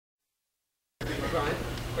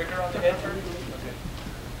Quicker on the head turn?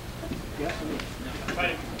 Okay.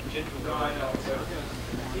 Fighting Jitsu. No, I know.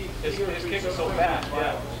 His kick is so fast.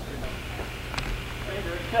 Yeah.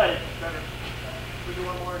 Cut it. Better. We do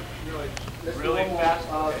one more. You're like Really fast.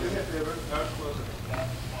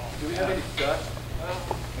 Do we have any dust?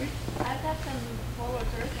 I've got some polo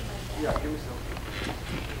dirt in my bag. Yeah, give me some.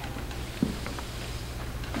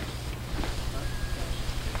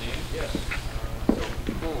 Yes.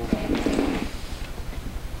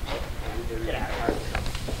 Get out of here.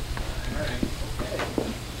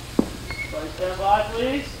 Stand by,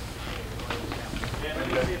 please.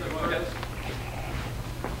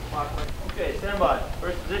 Okay, stand by.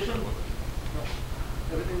 First position.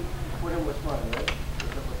 Everything put in was fine, right?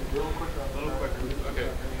 A little quicker. Okay.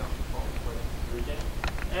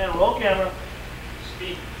 And roll camera.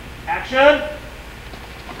 Speed. Action.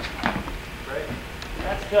 Right?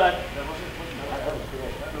 That's good. That was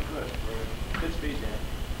great. That was good. Good speed, Dan.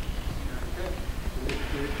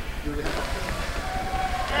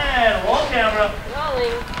 And roll camera.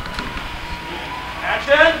 Rolling.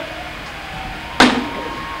 Action.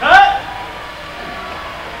 Cut.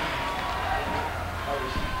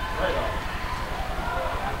 Right on.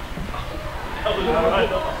 That was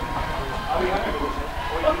right on.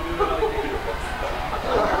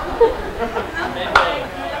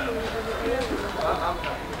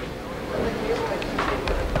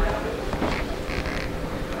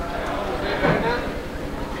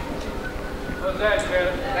 How's that,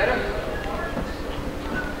 Shannon? Better?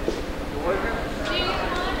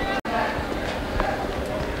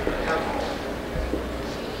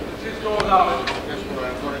 She's going out. That's what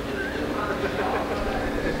I'm going to do.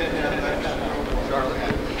 Charlie.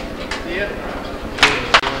 Yeah.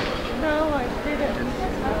 No, I didn't.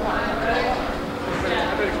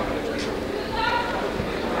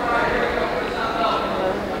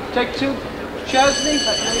 Take two, Chesney.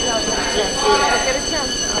 I'll get a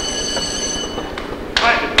chance.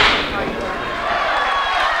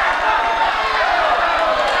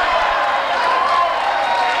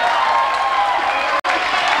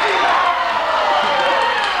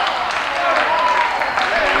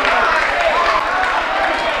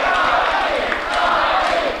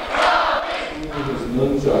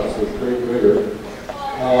 Nunchucks with great vigor.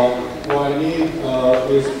 What I need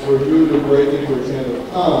is for you to break into a chant of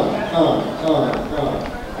come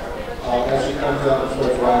as she comes out and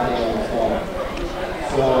starts rocking on the song.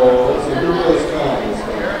 So who plays come this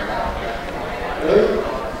time? Ready?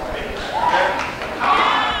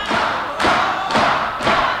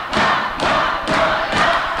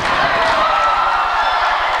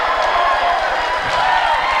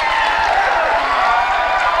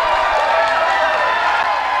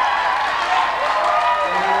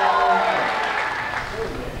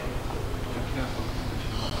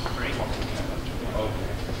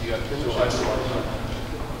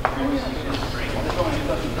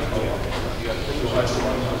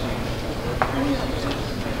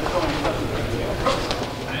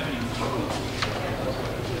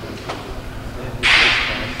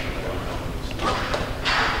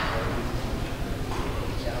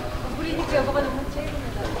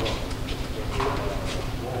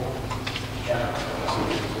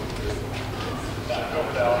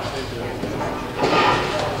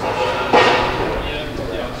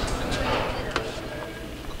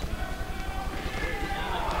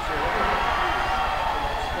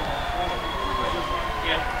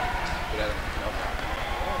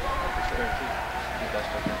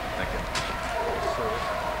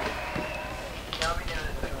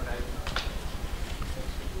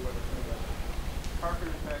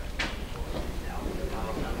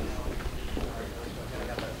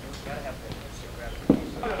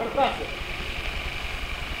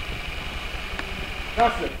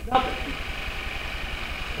 Nothing.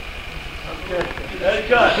 Okay. Very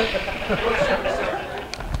good.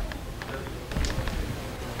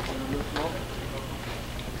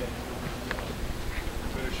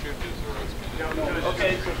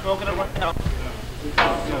 Okay, so smoking it right now.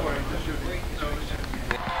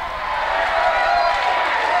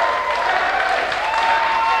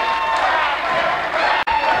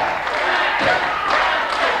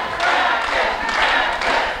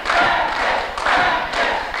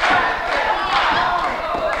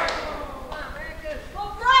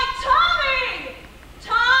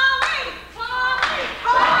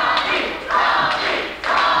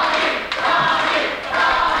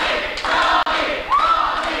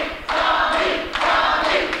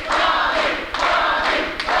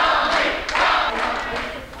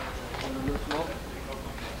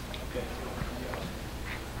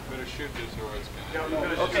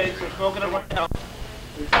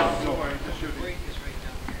 Don't worry, just shooting.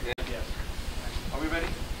 Yes. Are we ready?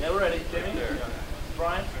 Yeah, we're ready. Jamie?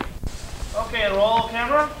 Brian? Okay, roll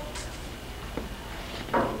camera.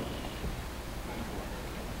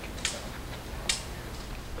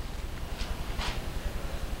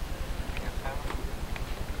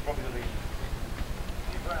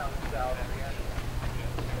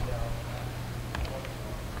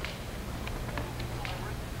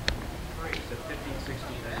 So 15,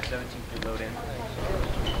 16, and 17 can load in.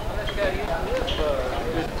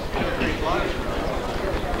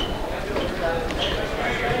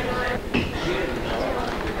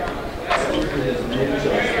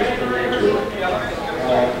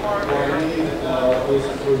 Is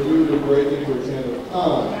for you to break into a chant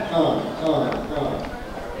of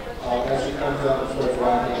as she comes out and starts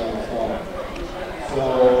rocking on the song. So